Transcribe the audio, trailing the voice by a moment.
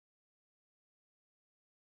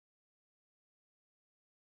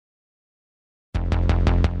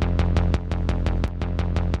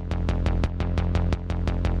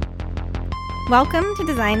Welcome to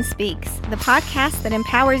Design Speaks, the podcast that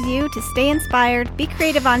empowers you to stay inspired, be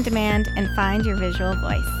creative on demand, and find your visual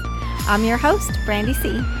voice. I'm your host, Brandy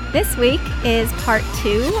C. This week is part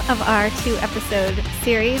 2 of our 2-episode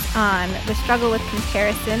series on the struggle with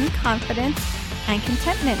comparison, confidence, and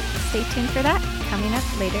contentment. Stay tuned for that, coming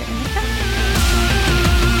up later in the show.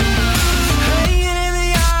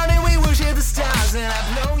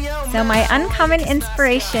 So my uncommon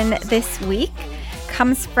inspiration this week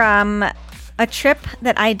comes from a trip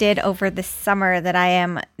that I did over the summer that I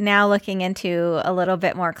am now looking into a little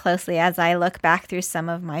bit more closely as I look back through some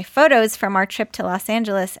of my photos from our trip to Los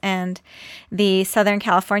Angeles and the Southern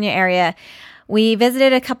California area. We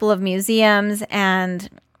visited a couple of museums, and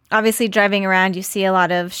obviously driving around, you see a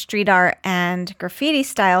lot of street art and graffiti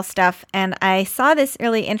style stuff. And I saw this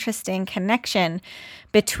really interesting connection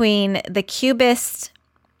between the Cubist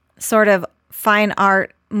sort of fine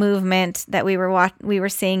art movement that we were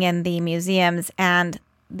seeing in the museums and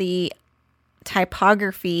the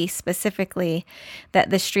typography specifically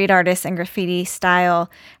that the street artists and graffiti style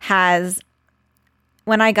has.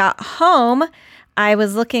 When I got home, I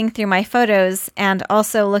was looking through my photos and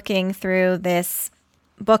also looking through this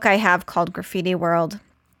book I have called Graffiti World,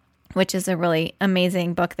 which is a really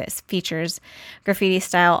amazing book that features graffiti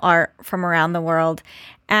style art from around the world.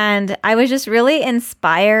 And I was just really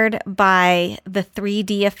inspired by the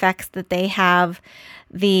 3D effects that they have,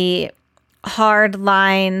 the hard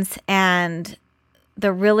lines, and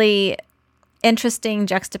the really interesting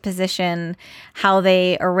juxtaposition, how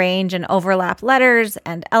they arrange and overlap letters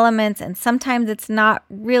and elements. And sometimes it's not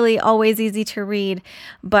really always easy to read,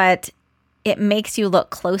 but it makes you look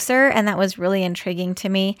closer, and that was really intriguing to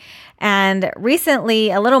me. And recently,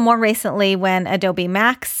 a little more recently, when Adobe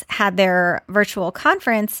Max had their virtual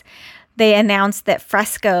conference, they announced that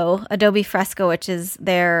Adobe Fresco, which is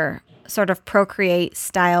their sort of Procreate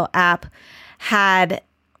style app, had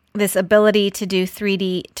this ability to do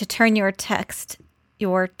 3D, to turn your text,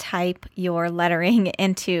 your type, your lettering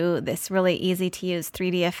into this really easy to use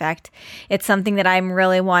 3D effect. It's something that I'm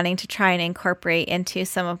really wanting to try and incorporate into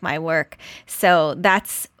some of my work. So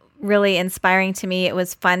that's really inspiring to me. It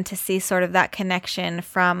was fun to see sort of that connection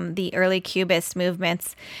from the early Cubist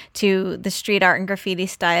movements to the street art and graffiti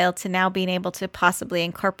style to now being able to possibly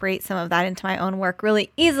incorporate some of that into my own work really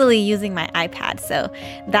easily using my iPad. So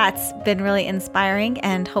that's been really inspiring,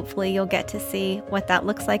 and hopefully you'll get to see what that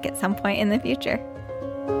looks like at some point in the future.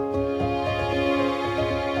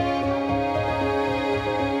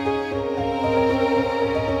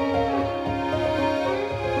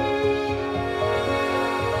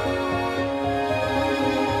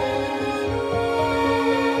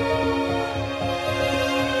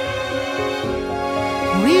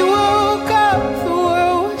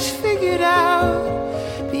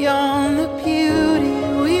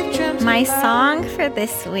 My song for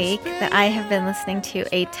this week that I have been listening to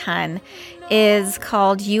a ton is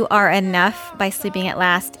called You Are Enough by Sleeping at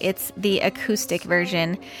Last. It's the acoustic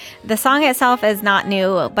version. The song itself is not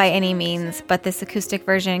new by any means, but this acoustic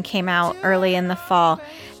version came out early in the fall.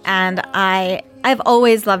 And I've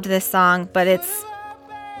always loved this song, but it's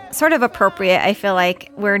sort of appropriate. I feel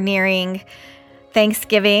like we're nearing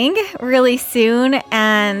Thanksgiving really soon,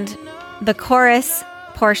 and the chorus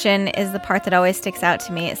portion is the part that always sticks out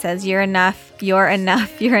to me. It says, "You're enough, you're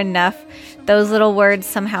enough, you're enough." Those little words,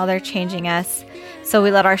 somehow they're changing us. So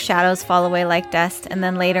we let our shadows fall away like dust. And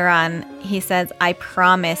then later on, he says, "I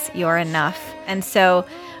promise you're enough." And so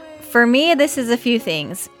for me, this is a few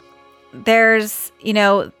things. There's,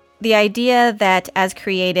 the idea that as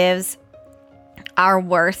creatives, our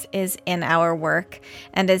worth is in our work.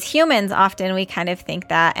 And as humans, often we kind of think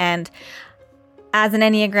that. And as an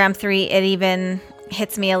Enneagram 3, it even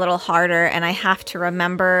hits me a little harder, and I have to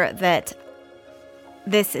remember that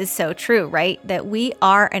this is so true, right? That we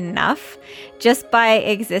are enough just by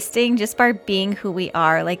existing, just by being who we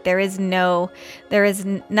are. Like there is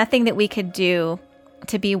nothing that we could do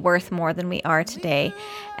to be worth more than we are today.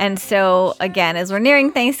 And so again, as we're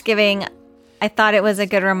nearing Thanksgiving, I thought it was a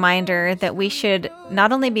good reminder that we should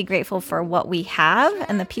not only be grateful for what we have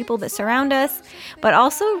and the people that surround us, but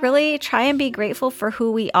also really try and be grateful for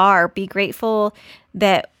who we are. Be grateful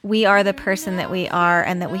that we are the person that we are,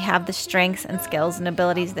 and that we have the strengths and skills and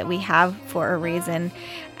abilities that we have for a reason,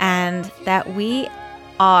 and that we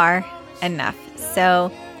are enough. So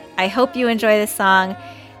I hope you enjoy this song.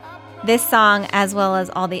 This song, as well as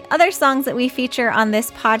all the other songs that we feature on this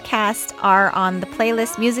podcast, are on the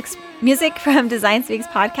playlist Music from Design Speaks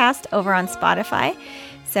podcast over on Spotify.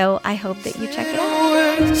 So I hope that you check it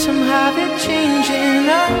out. Some habit changing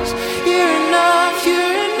us. You're enough,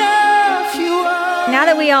 you are. Now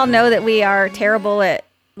that we all know that we are terrible at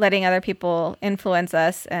letting other people influence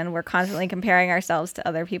us, and we're constantly comparing ourselves to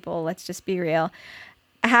other people. Let's just be real.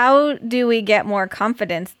 How do we get more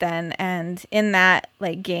confidence then, and in that,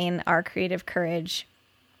 like, gain our creative courage?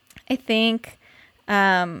 I think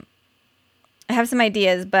I have some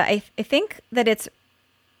ideas, but I think that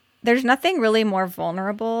there's nothing really more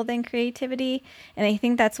vulnerable than creativity, and I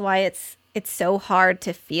think that's why it's so hard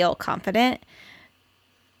to feel confident,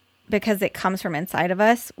 because it comes from inside of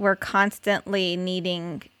us. We're constantly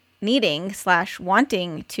needing /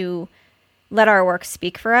 wanting to let our work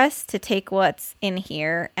speak for us, to take what's in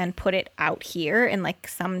here and put it out here in like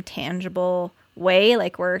some tangible way.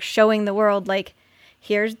 Like we're showing the world, like,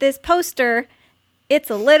 here's this poster. It's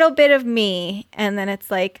a little bit of me. And then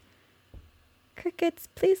it's like, crickets,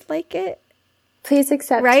 please like it. Please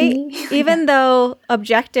accept right? me. Even though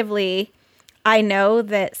objectively, I know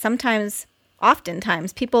that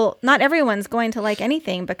oftentimes people, not everyone's going to like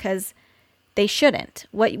anything, because they shouldn't.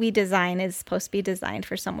 What we design is supposed to be designed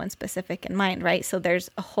for someone specific in mind, right? So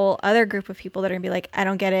there's a whole other group of people that are gonna be like, I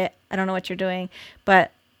don't get it. I don't know what you're doing.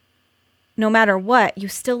 But no matter what, you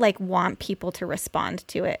still like want people to respond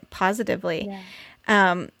to it positively.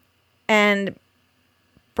 Yeah. And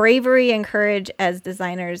bravery and courage as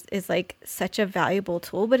designers is like such a valuable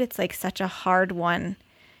tool, but it's like such a hard one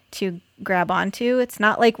to grab onto. It's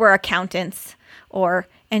not like we're accountants or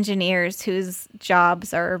engineers whose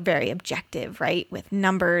jobs are very objective, right? With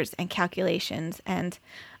numbers and calculations. And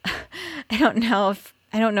I don't know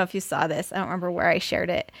if you saw this. I don't remember where I shared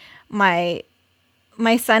it. My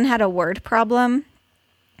son had a word problem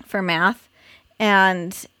for math,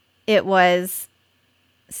 and it was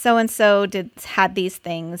so-and-so had these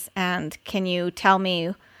things, and can you tell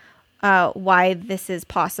me why this is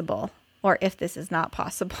possible, or if this is not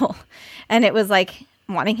possible? And it was like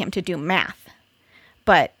wanting him to do math.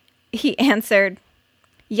 But he answered,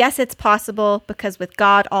 yes, it's possible, because with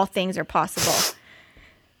God, all things are possible.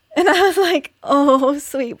 And I was like, oh,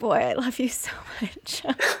 sweet boy, I love you so much.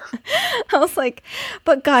 I was like,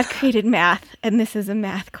 but God created math, and this is a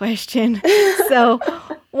math question. So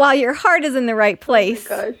while your heart is in the right place.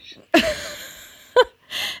 Oh my gosh.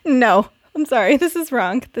 No, I'm sorry. This is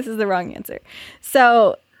wrong. This is the wrong answer.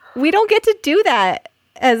 So we don't get to do that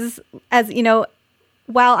as you know.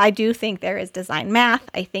 While I do think there is design math,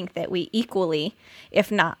 I think that we equally,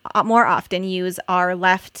 if not more often, use our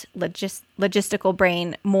left logistical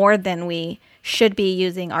brain more than we should be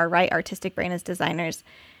using our right artistic brain as designers.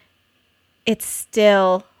 It's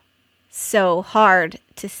still so hard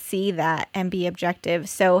to see that and be objective.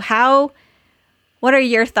 So what are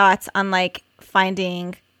your thoughts on like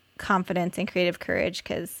finding confidence and creative courage?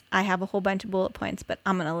 Because I have a whole bunch of bullet points, but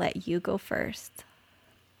I'm going to let you go first.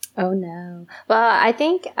 Oh no. Well, I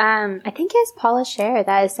think it's Paula Scher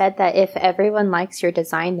that has said that if everyone likes your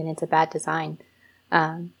design, then it's a bad design,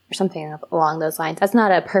 or something along those lines. That's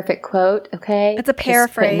not a perfect quote, okay? It's a paraphrase.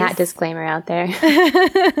 Just putting that disclaimer out there.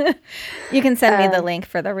 You can send me the link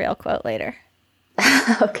for the real quote later.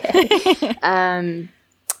 Okay.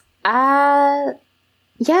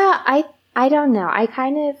 Yeah, I don't know. I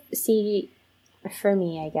kind of see, for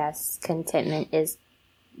me, I guess, contentment is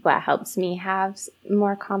what helps me have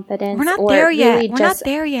more confidence. We're not there yet. We're not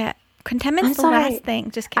there yet. Contentment's the last thing.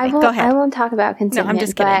 Just kidding. Go ahead. I won't talk about contentment. No, I'm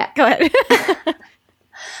just kidding. Go ahead.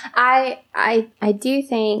 I do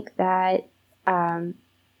think that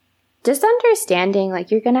just understanding, like,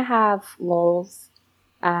 you're going to have lulls.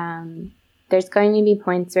 There's going to be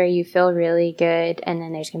points where you feel really good, and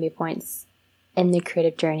then there's going to be points in the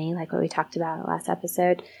creative journey, like what we talked about last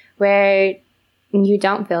episode, where you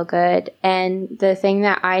don't feel good. And the thing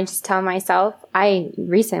that I just tell myself, I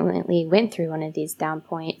recently went through one of these down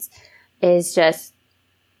points, is just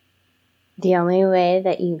the only way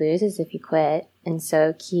that you lose is if you quit. And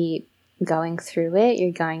so keep going through it.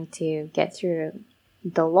 You're going to get through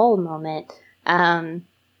the lull moment. And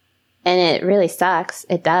it really sucks.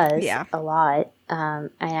 It does a lot.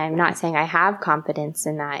 And I'm not saying I have confidence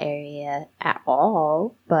in that area at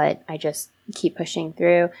all, but I just keep pushing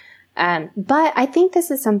through. But I think this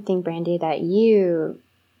is something, Brandy, that you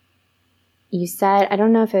said. I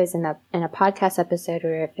don't know if it was in a podcast episode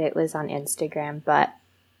or if it was on Instagram, but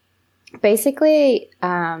basically,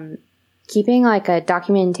 keeping like a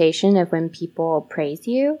documentation of when people praise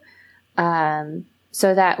you,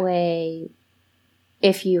 so that way,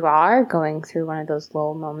 if you are going through one of those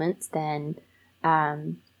lull moments, then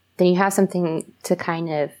you have something to kind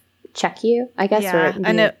of check you, I guess. Yeah,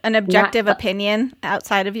 or an objective opinion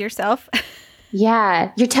outside of yourself.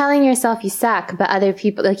 Yeah, you're telling yourself you suck, but other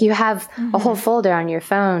people, like, you have a whole folder on your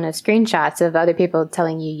phone of screenshots of other people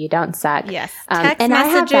telling you don't suck. Yes, text and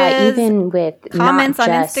messages, I have that even with comments on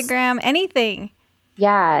Instagram, anything.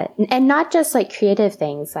 Yeah. And not just like creative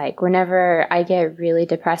things. Like whenever I get really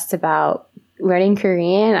depressed about learning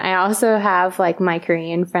Korean, I also have like my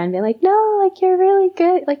Korean friend be like, no, like you're really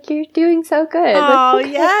good. Like you're doing so good. Oh,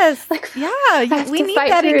 like, yes. Like, yeah. We need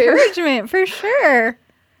that through. encouragement for sure.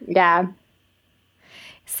 Yeah.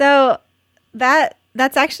 So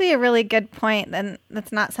that's actually a really good point. And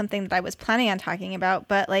that's not something that I was planning on talking about,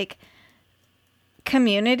 but like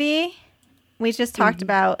community, we just talked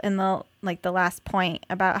about in the last point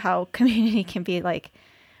about how community can be like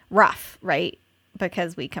rough, right?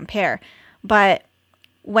 Because we compare. But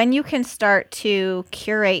when you can start to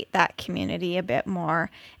curate that community a bit more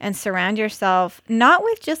and surround yourself not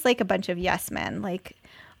with just like a bunch of yes men, like,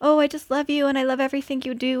 oh, I just love you and I love everything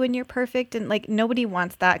you do and you're perfect, and like nobody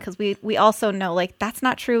wants that, because we also know like that's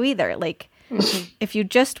not true either. Like if you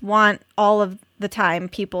just want all of the time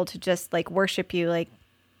people to just like worship you, like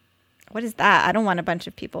what is that? I don't want a bunch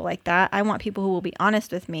of people like that. I want people who will be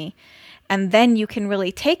honest with me. And then you can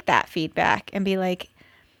really take that feedback and be like,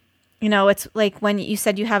 you know, it's like when you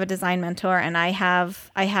said you have a design mentor, and I have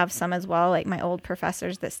some as well, like my old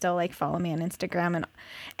professors that still like follow me on Instagram, and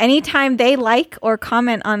anytime they like or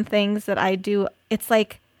comment on things that I do, it's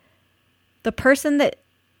like the person that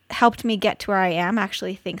helped me get to where I am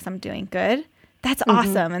actually thinks I'm doing good. That's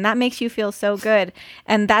awesome. And that makes you feel so good.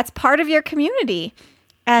 And that's part of your community.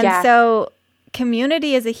 And so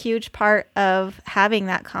community is a huge part of having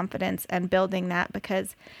that confidence and building that,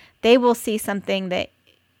 because they will see something that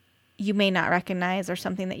you may not recognize or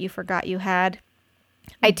something that you forgot you had.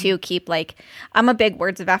 I too keep like, I'm a big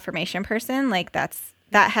words of affirmation person. Like that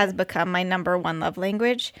has become my number one love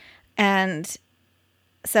language. And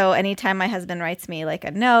so anytime my husband writes me like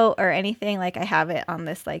a note or anything, like I have it on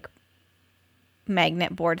this like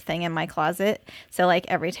magnet board thing in my closet. So like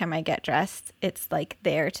every time I get dressed, it's like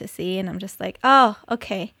there to see. And I'm just like, oh,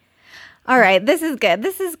 okay. All right. This is good.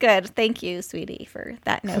 This is good. Thank you, sweetie, for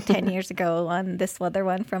that note 10 years ago on this other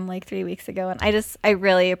one from like 3 weeks ago. And I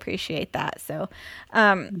really appreciate that. So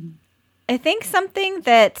I think something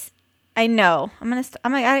that I know,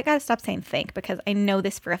 I got to stop saying think, because I know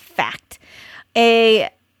this for a fact.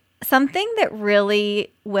 Something that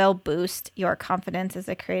really will boost your confidence as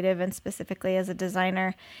a creative and specifically as a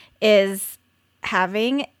designer is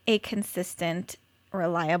having a consistent,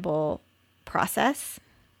 reliable process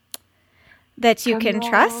that you can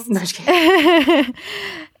trust. No, just kidding.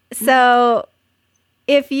 So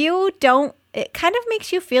if you don't, it kind of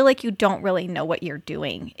makes you feel like you don't really know what you're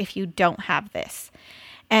doing if you don't have this.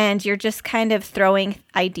 And you're just kind of throwing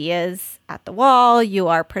ideas at the wall. You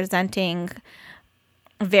are presenting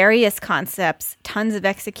various concepts, tons of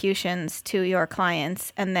executions to your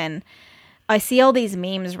clients. And then I see all these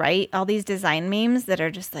memes, right? All these design memes that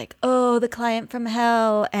are just like, oh, the client from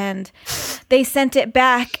hell. And they sent it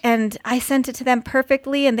back and I sent it to them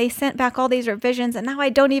perfectly. And they sent back all these revisions and now I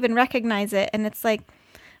don't even recognize it. And it's like,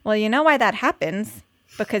 well, you know why that happens?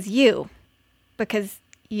 Because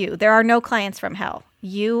there are no clients from hell.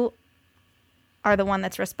 You are the one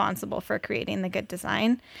that's responsible for creating the good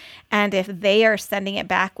design. And if they are sending it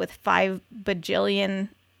back with 5 bajillion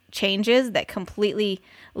changes that completely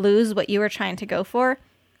lose what you were trying to go for,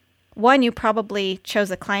 1, you probably chose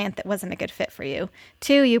a client that wasn't a good fit for you.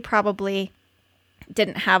 2, you probably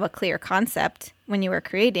didn't have a clear concept when you were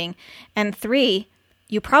creating. And 3,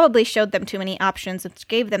 you probably showed them too many options, which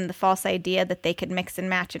gave them the false idea that they could mix and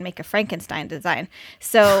match and make a Frankenstein design.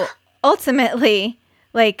 So ultimately,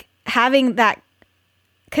 like having that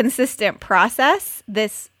consistent process,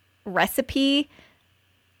 this recipe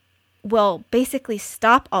will basically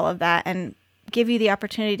stop all of that and give you the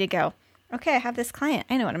opportunity to go, okay, I have this client.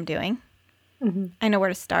 I know what I'm doing. I know where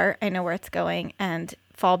to start. I know where it's going, and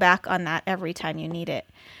fall back on that every time you need it.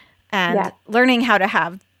 And learning how to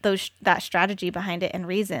have that strategy behind it and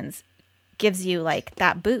reasons gives you like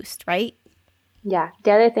that boost, right? Yeah.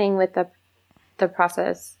 The other thing with the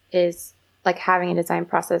process is like having a design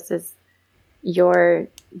process is your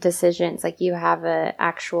decisions. Like you have a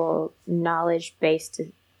actual knowledge-based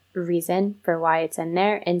reason for why it's in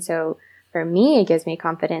there. And so for me, it gives me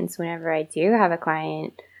confidence whenever I do have a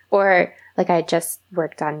client, or like I just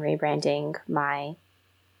worked on rebranding my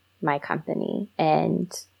company,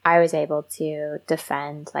 and I was able to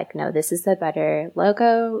defend like, no, this is the better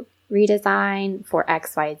logo redesign for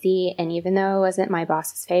XYZ. And even though it wasn't my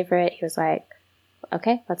boss's favorite, he was like,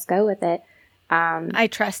 okay, let's go with it. I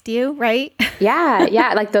trust you, right?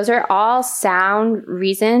 Yeah. Like those are all sound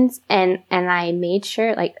reasons. And I made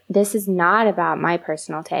sure like, this is not about my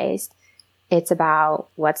personal taste. It's about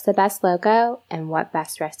what's the best logo and what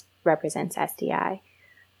best represents SDI.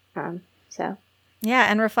 So. Yeah.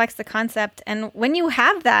 And reflects the concept. And when you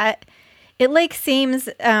have that, it like seems,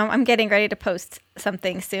 I'm getting ready to post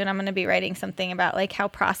something soon. I'm going to be writing something about like how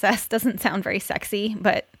process doesn't sound very sexy,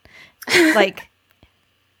 but like,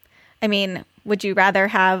 I mean, would you rather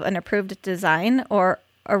have an approved design or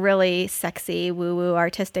a really sexy woo-woo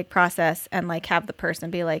artistic process and like have the person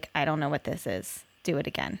be like, I don't know what this is, do it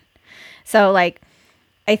again. So like,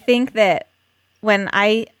 I think that when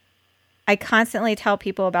I constantly tell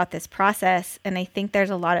people about this process, and I think there's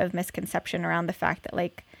a lot of misconception around the fact that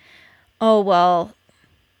like, oh, well,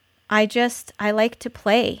 I like to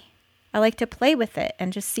play. I like to play with it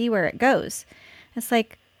and just see where it goes. It's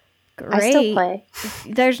like, great. I still play.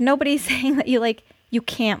 There's nobody saying that you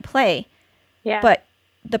can't play. Yeah. But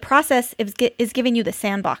the process is giving you the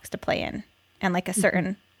sandbox to play in, and like a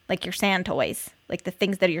certain, like your sand toys, like the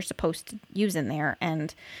things that you're supposed to use in there.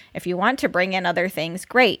 And if you want to bring in other things,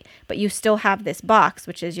 great. But you still have this box,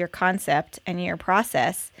 which is your concept and your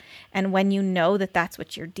process. And when you know that that's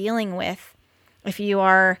what you're dealing with, if you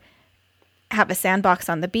have a sandbox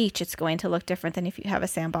on the beach, it's going to look different than if you have a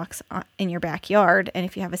sandbox in your backyard. And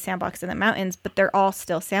if you have a sandbox in the mountains, but they're all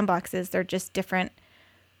still sandboxes. They're just different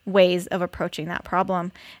ways of approaching that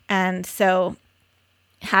problem. And so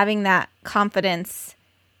having that confidence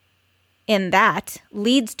in that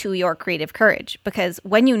leads to your creative courage, because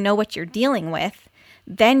when you know what you're dealing with,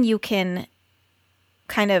 then you can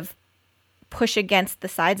kind of push against the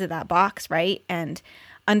sides of that box, right? And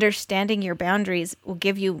understanding your boundaries will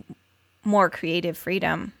give you more creative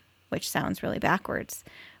freedom, which sounds really backwards,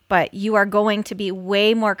 but you are going to be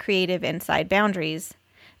way more creative inside boundaries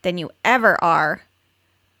than you ever are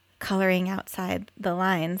coloring outside the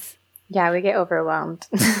lines. Yeah, we get overwhelmed.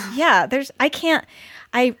 Yeah,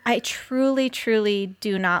 I truly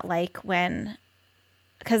do not like when,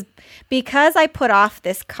 because I put off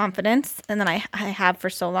this confidence, and then I have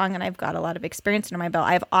for so long, and I've got a lot of experience under my belt.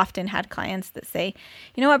 I've often had clients that say,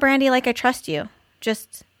 you know what, Brandy, like I trust you.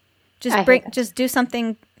 Just do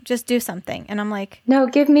something. Just do something. And I'm like, no,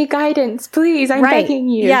 give me guidance, please. I'm begging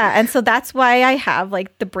you. Yeah. And so that's why I have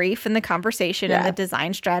like the brief and the conversation and the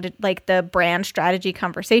design strategy, like the brand strategy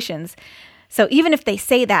conversations. So even if they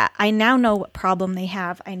say that, I now know what problem they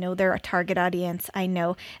have. I know they're a target audience. I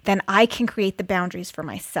know then I can create the boundaries for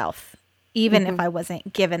myself, even if I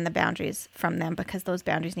wasn't given the boundaries from them, because those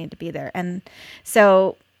boundaries need to be there. And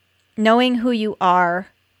so knowing who you are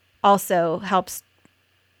also helps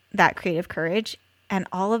that creative courage. And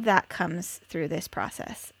all of that comes through this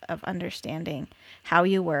process of understanding how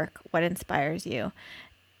you work, what inspires you.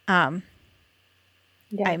 I'm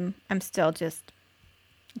still just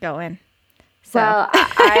going. So. Well,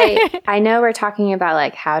 I know we're talking about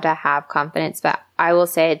like how to have confidence, but I will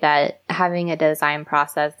say that having a design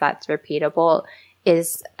process that's repeatable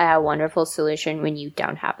is a wonderful solution when you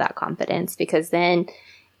don't have that confidence, because then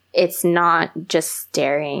it's not just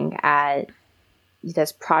staring at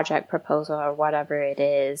this project proposal or whatever it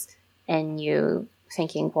is, and you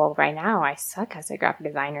thinking, well, right now I suck as a graphic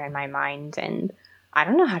designer in my mind, and I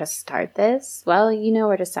don't know how to start this. Well, you know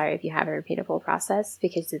where to start if you have a repeatable process,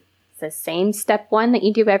 because it's the same step one that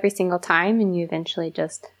you do every single time, and you eventually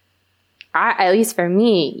just, at least for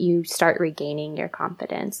me, you start regaining your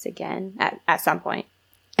confidence again at some point.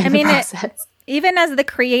 I mean, even as the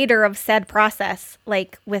creator of said process,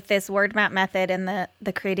 like with this word map method and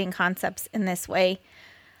the creating concepts in this way,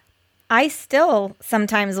 I still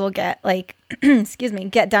sometimes will get like,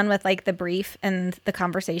 get done with like the brief and the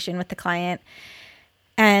conversation with the client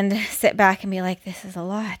and sit back and be like, this is a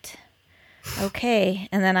lot. Okay.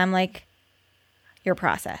 And then I'm like, your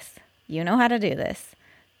process, you know how to do this.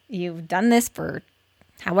 You've done this for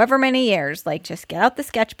however many years. Like, just get out the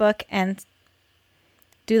sketchbook and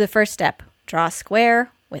do the first step. Draw a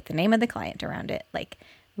square with the name of the client around it. Like,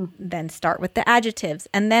 then start with the adjectives.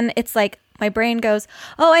 And then it's like my brain goes,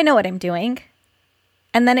 oh, I know what I'm doing.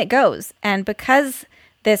 And then it goes. And because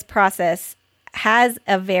this process has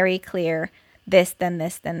a very clear this, then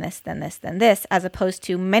this, then this, then this, then this, as opposed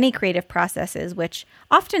to many creative processes, which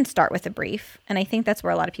often start with a brief. And I think that's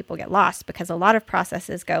where a lot of people get lost, because a lot of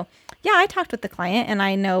processes go, yeah, I talked with the client and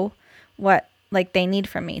I know what like they need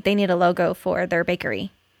from me. They need a logo for their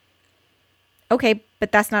bakery. Okay,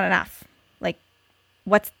 but that's not enough. Like,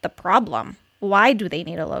 what's the problem? Why do they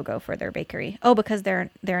need a logo for their bakery? Oh, because they're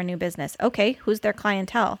a new business. Okay, who's their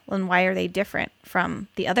clientele? And why are they different from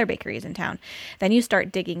the other bakeries in town? Then you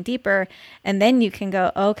start digging deeper, and then you can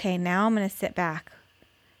go, okay, now I'm going to sit back.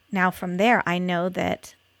 Now from there, I know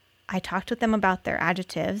that I talked with them about their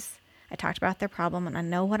adjectives. I talked about their problem, and I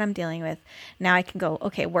know what I'm dealing with. Now I can go,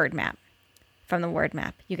 okay, word map. From the word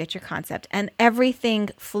map, you get your concept, and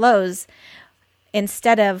everything flows.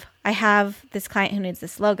 Instead of, I have this client who needs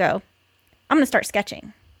this logo, I'm going to start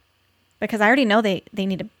sketching. because I already know they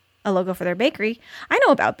need a logo for their bakery. I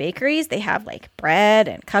know about bakeries. They have like bread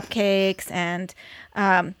and cupcakes and,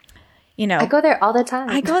 I go there all the time.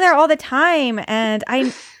 I go there all the time, and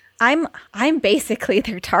I'm basically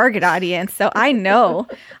their target audience. So I know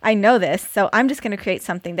this. So I'm just going to create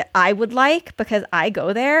something that I would like because I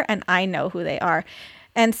go there and I know who they are.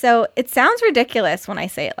 And so it sounds ridiculous when I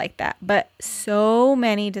say it like that, but so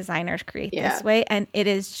many designers create this way, and it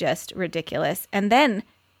is just ridiculous. And then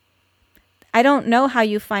I don't know how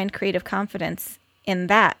you find creative confidence in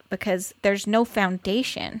that because there's no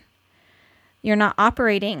foundation. You're not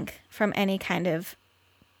operating from any kind of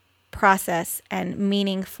process and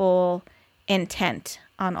meaningful intent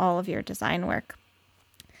on all of your design work.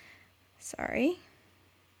 Sorry.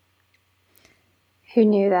 Who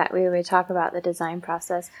knew that we would talk about the design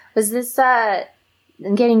process? Was this, I'm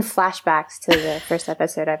getting flashbacks to the first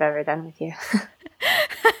episode I've ever done with you.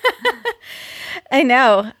 I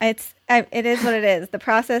know. It is what it is. The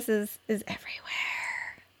process is everywhere.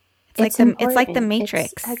 It's like the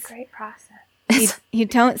Matrix. It's a great process. You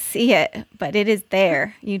don't see it, but it is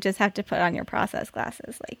there. You just have to put on your process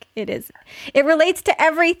glasses. Like it relates to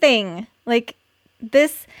everything. Like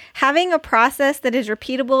this, having a process that is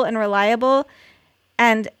repeatable and reliable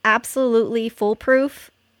and absolutely foolproof,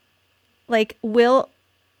 like will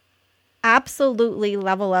absolutely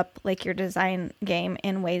level up like your design game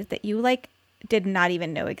in ways that you like did not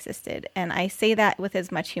even know existed. And I say that with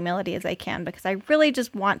as much humility as I can because I really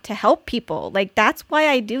just want to help people. Like that's why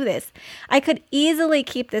I do this. I could easily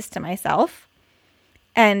keep this to myself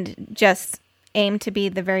and just aim to be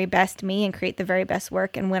the very best me and create the very best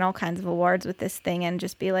work and win all kinds of awards with this thing and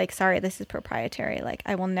just be like, sorry, this is proprietary. Like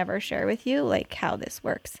I will never share with you like how this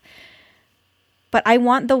works. But I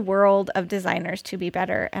want the world of designers to be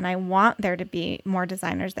better, and I want there to be more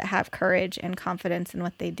designers that have courage and confidence in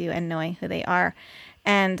what they do and knowing who they are.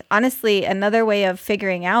 And honestly, another way of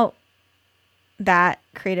figuring out that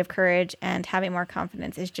creative courage and having more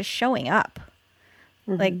confidence is just showing up.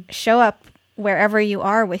 Mm-hmm. Like show up wherever you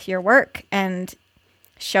are with your work and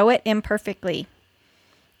show it imperfectly.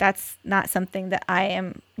 That's not something that I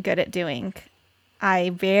am good at doing. I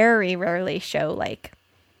very rarely show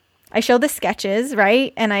I show the sketches,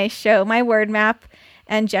 right? And I show my word map.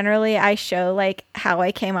 And generally I show like how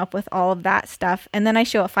I came up with all of that stuff. And then I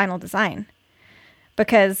show a final design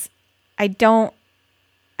because I don't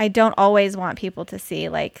always want people to see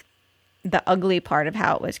like the ugly part of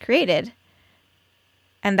how it was created.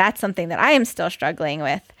 And that's something that I am still struggling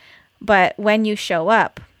with. But when you show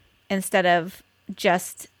up, instead of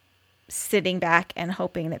just sitting back and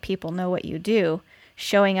hoping that people know what you do,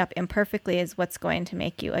 showing up imperfectly is what's going to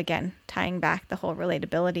make you, again, tying back the whole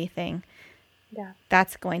relatability thing. Yeah.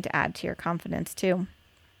 That's going to add to your confidence too.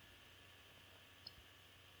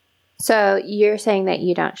 So you're saying that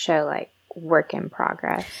you don't show like work in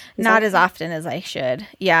progress? Not as often as I should.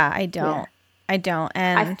 Yeah, I don't. Yeah. I don't.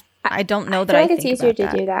 And I don't know that I I feel like think it's easier to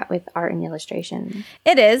that. do that with art and illustration.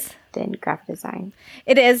 It is. Than graphic design.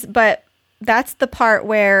 It is, but that's the part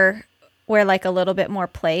where like a little bit more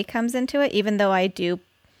play comes into it, even though I plan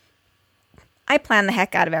the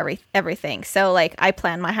heck out of everything. So like I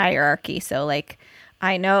plan my hierarchy. So like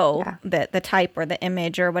I know that the type or the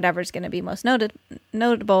image or whatever is going to be most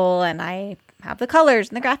notable, and I have the colors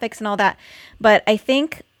and the graphics and all that. But I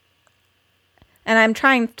think, and I'm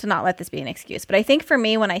trying to not let this be an excuse, but I think for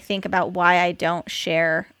me, when I think about why I don't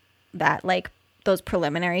share that, like those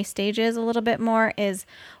preliminary stages a little bit more, is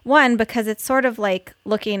one, because it's sort of like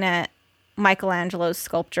looking at Michelangelo's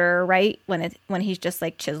sculpture, right? When he's just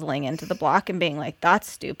like chiseling into the block and being like, that's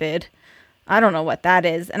stupid. I don't know what that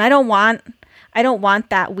is. And I don't want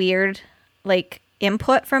that weird like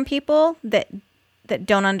input from people that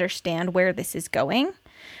don't understand where this is going.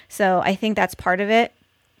 So I think that's part of it.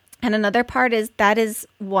 And another part is that is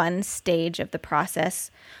one stage of the process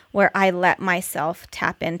where I let myself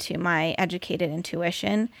tap into my educated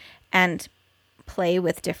intuition and play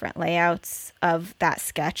with different layouts of that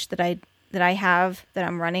sketch that I have, that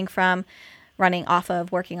I'm running off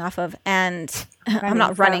of, working off of, and I'm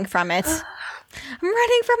not running from it. I'm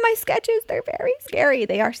running from my sketches. They're very scary.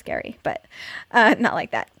 They are scary, but not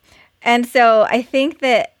like that. And so I think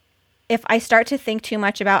that if I start to think too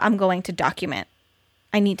much about, I'm going to document,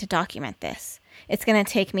 I need to document this, it's going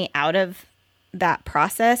to take me out of that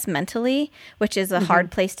process mentally, which is a hard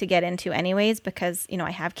place to get into anyways, because, you know,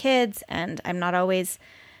 I have kids and I'm not always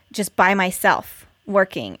just by myself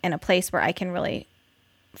working in a place where I can really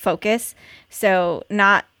focus. So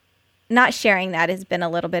not sharing that has been a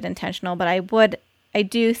little bit intentional, but I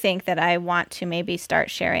do think that I want to maybe start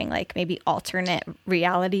sharing like maybe alternate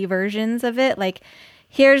reality versions of it. Like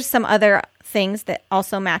here's some other things that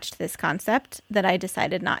also matched this concept that I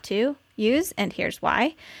decided not to use, and here's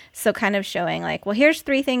why. So kind of showing like, well, here's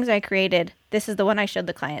 3 things I created. This is the one I showed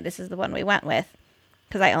the client. This is the one we went with,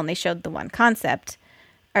 because I only showed the one concept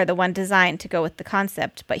or the one design to go with the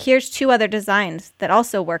concept. But here's 2 other designs that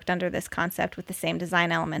also worked under this concept with the same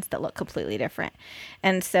design elements that look completely different.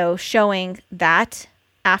 And so showing that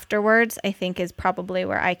afterwards, I think, is probably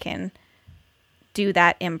where I can do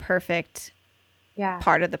that imperfect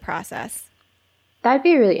part of the process. That'd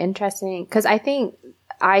be really interesting, because I think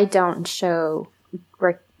I don't show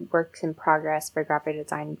works in progress for graphic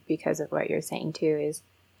design because of what you're saying too, is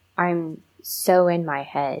I'm so in my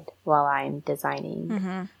head while I'm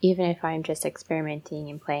designing. Even if I'm just experimenting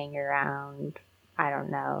and playing around, I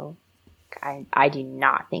don't know, I do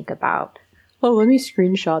not think about, oh, let me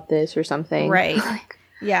screenshot this or something. Right.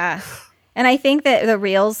 Yeah. And I think that the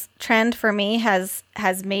Reels trend for me has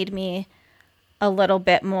made me a little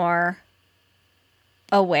bit more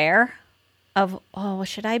aware of, oh,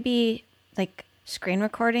 should I be like screen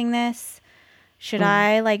recording this? Should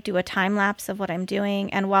I like do a time lapse of what I'm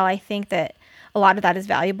doing? And while I think that a lot of that is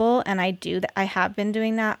valuable, and I have been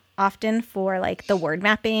doing that often for like the word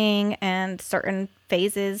mapping and certain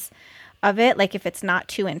phases of it, like if it's not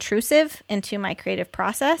too intrusive into my creative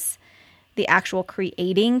process, the actual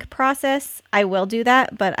creating process, I will do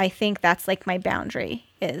that. But I think that's like my boundary,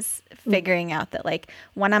 is figuring out that like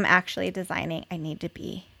when I'm actually designing, I need to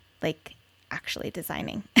be like actually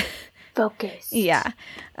designing. Focus. Yeah.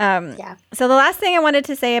 So the last thing I wanted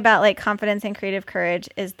to say about like confidence and creative courage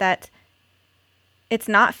is that it's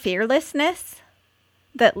not fearlessness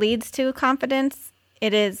that leads to confidence.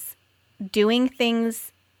 It is doing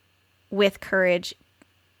things with courage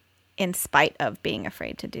in spite of being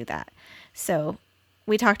afraid to do that. So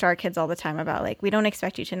we talk to our kids all the time about like, we don't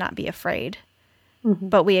expect you to not be afraid,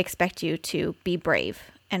 but we expect you to be brave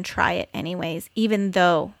and try it anyways, even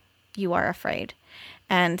though you are afraid.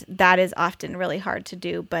 And that is often really hard to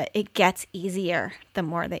do, but it gets easier the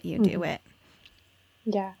more that you do it.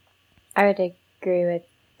 Yeah, I would agree with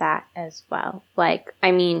that as well. Like,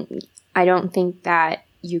 I mean, I don't think that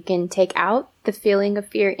you can take out the feeling of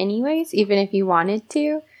fear anyways, even if you wanted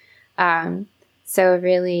to. So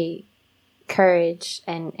really, courage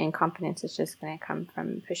and confidence is just going to come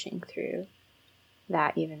from pushing through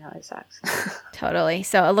that, even though it sucks. Totally.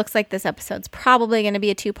 So it looks like this episode's probably going to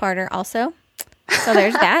be a 2-parter also. So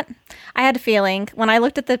there's that. I had a feeling when I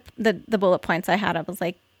looked at the bullet points I had, I was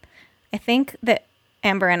like, I think that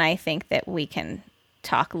Amber and I think that we can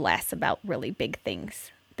talk less about really big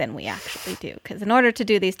things than we actually do. Because in order to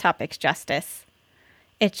do these topics justice,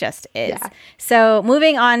 it just is. Yeah. So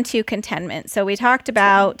moving on to contentment. So we talked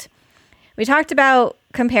about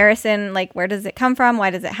comparison, like where does it come from? Why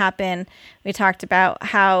does it happen? We talked about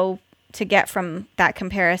how to get from that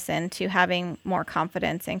comparison to having more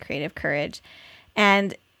confidence and creative courage.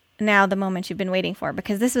 And now the moment you've been waiting for,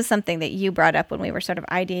 because this was something that you brought up when we were sort of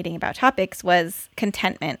ideating about topics, was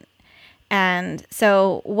contentment. And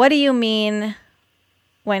so what do you mean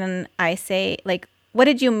when I say, like, what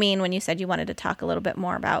did you mean when you said you wanted to talk a little bit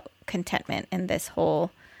more about contentment and this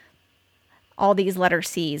whole, all these letter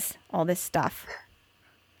C's, all this stuff?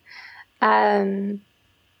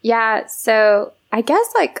 Yeah, so I guess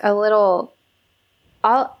like a little,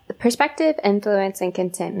 all perspective, influence, and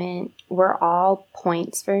contentment were all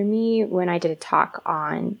points for me when I did a talk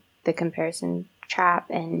on the comparison trap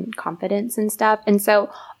and confidence and stuff. And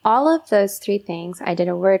so all of those 3 things, I did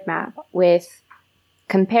a word map with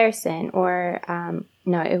comparison, or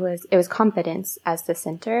it was confidence as the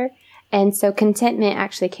center. And so contentment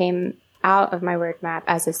actually came out of my word map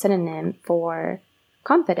as a synonym for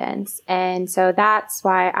confidence. And so that's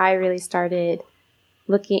why I really started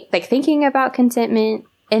thinking about contentment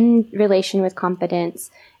in relation with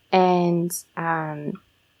confidence. And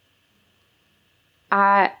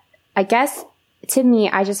I guess to me,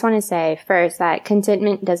 I just want to say first that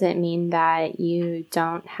contentment doesn't mean that you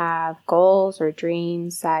don't have goals or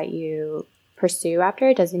dreams that you pursue after.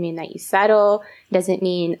 It doesn't mean that you settle. It doesn't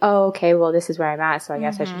mean, oh, okay, well, this is where I'm at, so I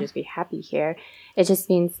guess I should just be happy here. It just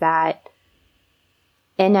means that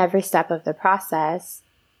in every step of the process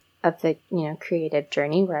of the, creative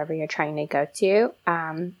journey, wherever you're trying to go to,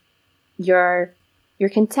 you're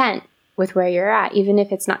content with where you're at. Even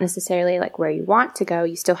if it's not necessarily like where you want to go,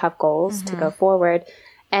 you still have goals to go forward.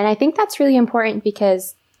 And I think that's really important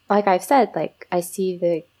because, like I've said, like I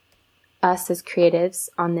see us as creatives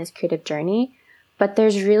on this creative journey, but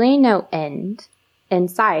there's really no end in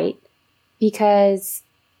sight because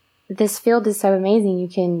this field is so amazing. You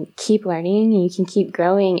can keep learning and you can keep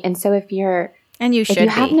growing. And so if you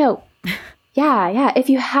Yeah. If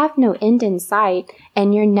you have no end in sight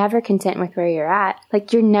and you're never content with where you're at,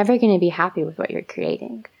 like you're never going to be happy with what you're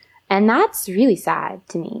creating. And that's really sad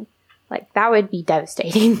to me. Like that would be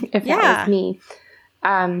devastating if that was me.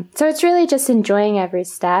 So it's really just enjoying every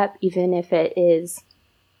step, even if it is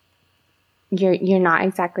you're not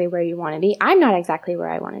exactly where you want to be. I'm not exactly where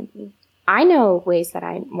I want to be. I know ways that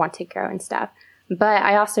I want to grow and stuff, but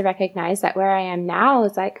I also recognize that where I am now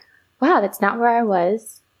is like, wow, that's not where I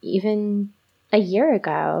was even a year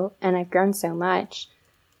ago, and I've grown so much.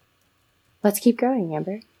 Let's keep growing,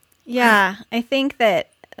 Amber. Yeah, I think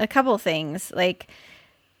that a couple things, like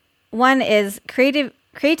one is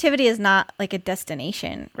creativity is not like a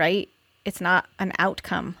destination, right? It's not an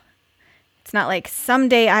outcome. It's not like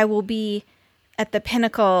someday I will be at the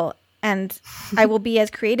pinnacle and I will be as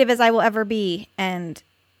creative as I will ever be. And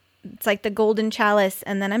it's like the golden chalice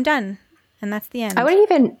and then I'm done. And that's the end. I wouldn't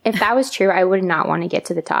even, if that was true, I would not want to get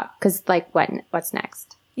to the top because like what's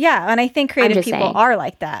next? Yeah. And I think creative people are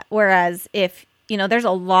like that. Whereas if, there's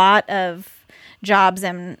a lot of jobs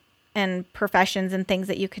and professions and things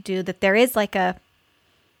that you could do that there is like a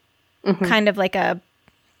kind of like a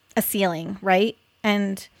ceiling, right?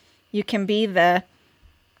 And you can be the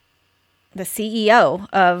CEO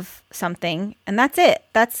of something and that's it.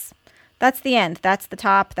 That's the end. That's the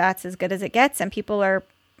top. That's as good as it gets. And people are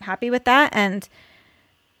happy with that.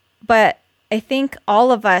 But I think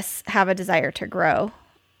all of us have a desire to grow,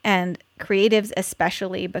 and creatives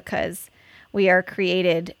especially, because we are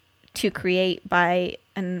created to create by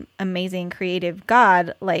an amazing creative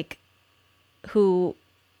God, like who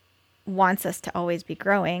wants us to always be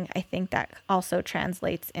growing. I think that also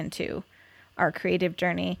translates into our creative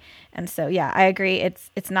journey. And so, yeah, I agree.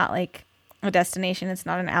 It's not like a destination. It's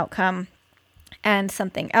not an outcome. And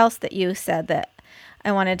something else that you said that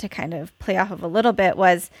I wanted to kind of play off of a little bit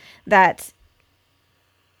was that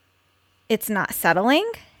it's not settling.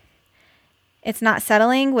 It's not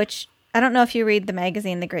settling, which I don't know if you read the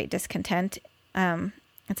magazine, The Great Discontent.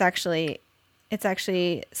 It's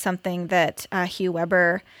actually something that Hugh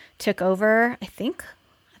Weber took over, I think,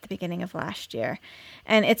 at the beginning of last year.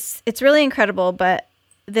 And it's really incredible, but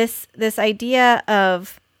this idea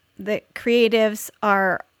of the creatives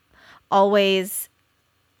are always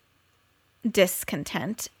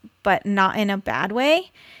discontent, but not in a bad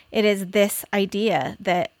way. It is this idea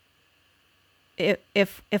that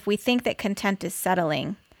if we think that content is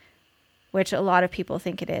settling, which a lot of people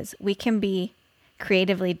think it is, we can be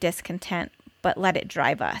creatively discontent, but let it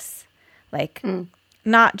drive us. Like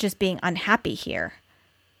not just being unhappy here,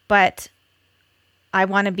 but I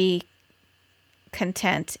want to be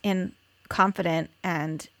content and confident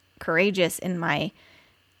and courageous in my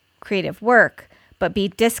creative work, but be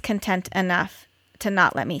discontent enough to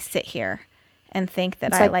not let me sit here and think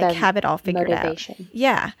that I have it all figured out.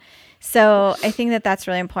 Yeah. So I think that that's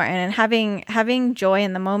really important, and having joy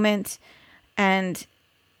in the moment. And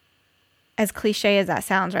as cliche as that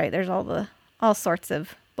sounds, right? There's all sorts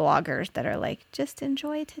of bloggers that are like, just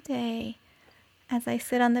enjoy today as I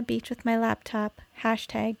sit on the beach with my laptop,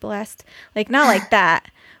 #blessed. Like, not like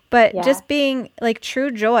that, but just being like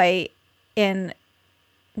true joy in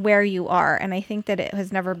where you are. And I think that it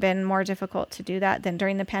has never been more difficult to do that than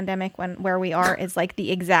during the pandemic, when where we are is like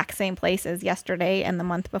the exact same place as yesterday and the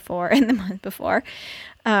month before and the month before.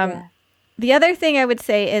 The other thing I would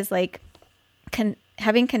say is like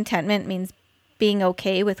having contentment means being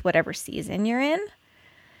okay with whatever season you're in,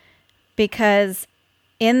 because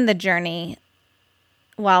in the journey,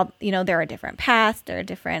 while there are different paths, there are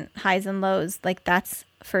different highs and lows, like that's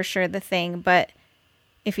for sure the thing. But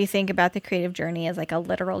if you think about the creative journey as like a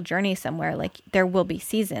literal journey somewhere, like there will be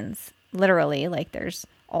seasons, literally, like there's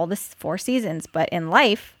all this 4 seasons. But in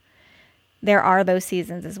life, there are those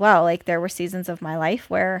seasons as well. Like there were seasons of my life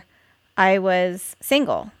where I was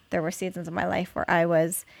single. There were seasons of my life where I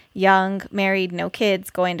was young, married, no kids,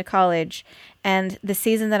 going to college. And the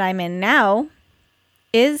season that I'm in now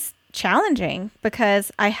is challenging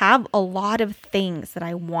because I have a lot of things that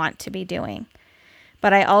I want to be doing.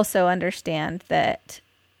 But I also understand that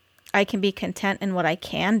I can be content in what I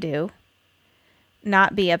can do,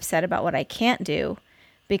 not be upset about what I can't do,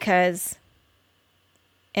 because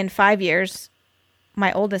in 5 years,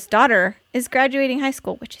 my oldest daughter is graduating high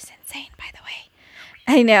school, which is insane, by the way.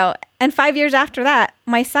 I know. And 5 years after that,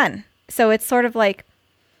 my son. So it's sort of like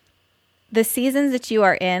the seasons that you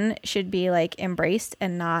are in should be like embraced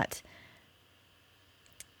and not,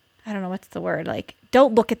 I don't know, what's the word? Like,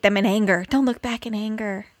 don't look at them in anger. Don't look back in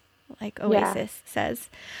anger, like Oasis says.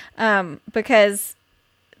 Because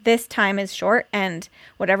this time is short, and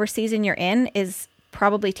whatever season you're in is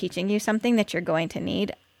probably teaching you something that you're going to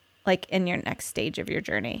need like in your next stage of your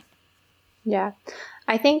journey. Yeah.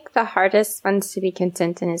 I think the hardest ones to be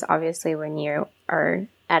content in is obviously when you are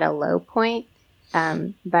at a low point.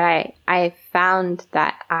 But I found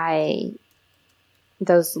that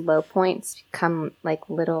those low points become like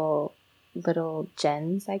little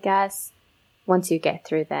gems, I guess, once you get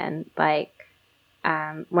through them. Like,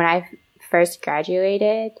 when I first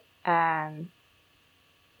graduated,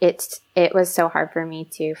 it was so hard for me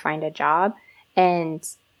to find a job, and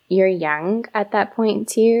you're young at that point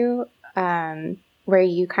too, where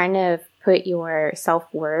you kind of put your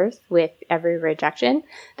self-worth with every rejection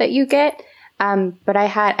that you get. But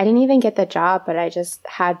I didn't even get the job, but I just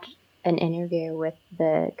had an interview with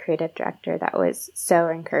the creative director that was so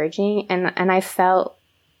encouraging. And I felt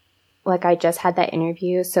like I just had that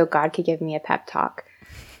interview so God could give me a pep talk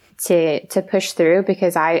to push through,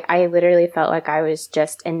 because I literally felt like I was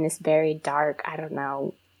just in this very dark, I don't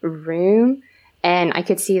know, room, and I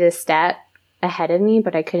could see the step ahead of me,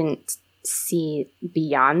 but I couldn't see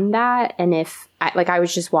beyond that. And I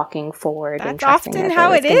was just walking forward. That's and trusting often that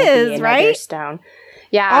how it is, right? Stone.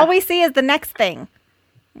 Yeah. All we see is the next thing.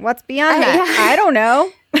 What's beyond that? Yeah. I don't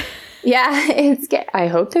know. Yeah, I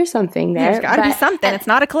hope there's something there. There's got to be something. It's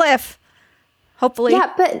not a cliff. Hopefully.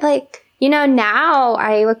 Yeah, but like, now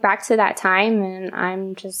I look back to that time and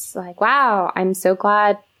I'm just like, wow, I'm so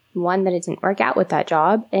glad, one, that it didn't work out with that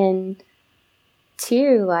job, and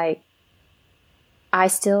two, like, I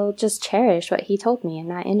still just cherish what he told me in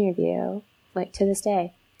that interview, like, to this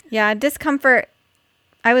day. Yeah, discomfort.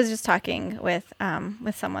 I was just talking with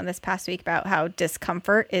someone this past week about how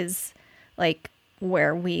discomfort is like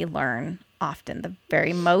where we learn often the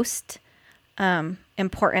very most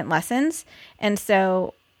important lessons. And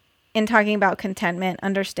so in talking about contentment,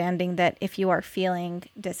 understanding that if you are feeling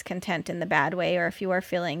discontent in the bad way, or if you are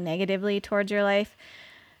feeling negatively towards your life,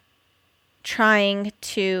 trying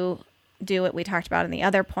to do what we talked about in the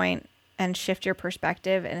other point and shift your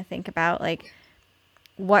perspective and think about, like,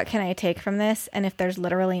 what can I take from this? And if there's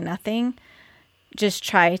literally nothing, just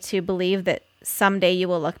try to believe that someday you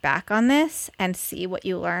will look back on this and see what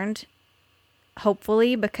you learned,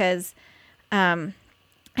 hopefully, because I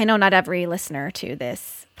know not every listener to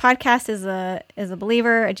this podcast is a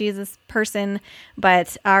believer, a Jesus person,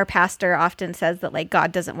 but our pastor often says that, like,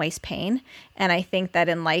 God doesn't waste pain. And I think that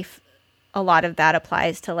in life, a lot of that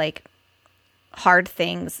applies to, like, hard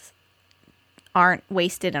things aren't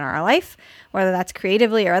wasted in our life, whether that's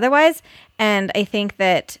creatively or otherwise. And I think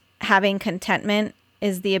that having contentment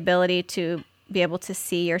is the ability to be able to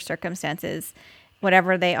see your circumstances,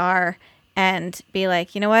 whatever they are, and be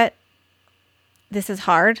like, you know what? This is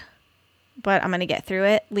hard, but I'm going to get through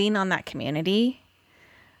it. Lean on that community.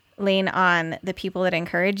 Lean on the people that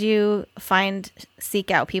encourage you. Seek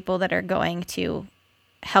out people that are going to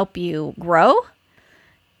help you grow,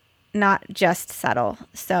 not just settle.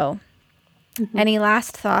 So, any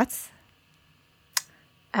last thoughts?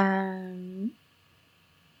 Any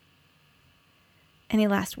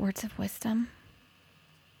last words of wisdom?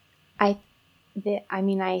 I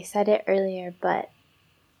said it earlier, but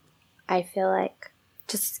I feel like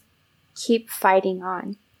just keep fighting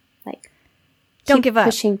on. Like, don't give up.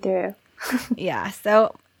 Pushing through. Yeah.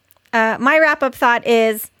 So my wrap-up thought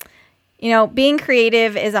is, being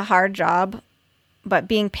creative is a hard job, but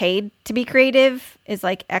being paid to be creative is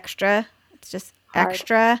like extra. It's just hard.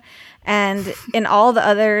 Extra. And in all the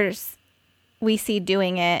others we see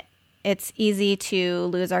doing it, it's easy to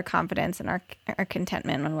lose our confidence and our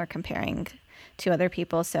contentment when we're comparing to other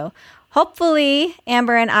people. So hopefully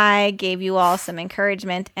Amber and I gave you all some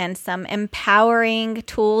encouragement and some empowering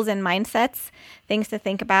tools and mindsets, things to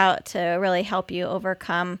think about to really help you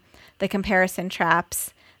overcome the comparison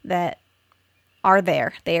traps that are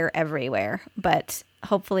there. They are everywhere. But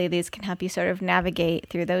hopefully these can help you sort of navigate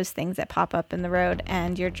through those things that pop up in the road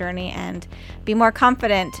and your journey, and be more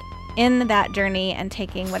confident in that journey and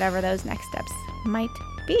taking whatever those next steps might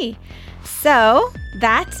be. So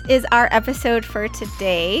that is our episode for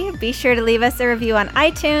today. Be sure to leave us a review on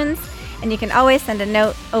iTunes, and you can always send a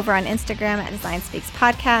note over on Instagram at Design Speaks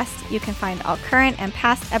Podcast. You can find all current and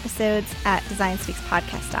past episodes at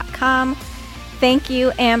designspeakspodcast.com. Thank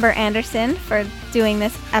you, Amber Anderson, for doing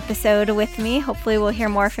this episode with me. Hopefully we'll hear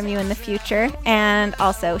more from you in the future. And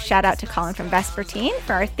also shout out to Colin from Vespertine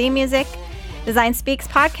for our theme music. Design Speaks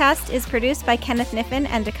Podcast is produced by Kenneth Niffen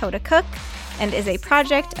and Dakota Cook, and is a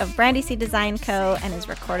project of Brandy C Design Co. and is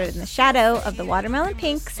recorded in the shadow of the Watermelon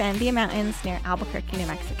Pink Sandia Mountains near Albuquerque, New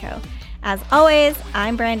Mexico. As always,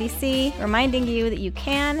 I'm Brandy C, reminding you that you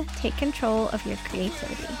can take control of your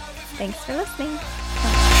creativity. Thanks for listening.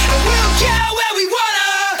 We'll go where we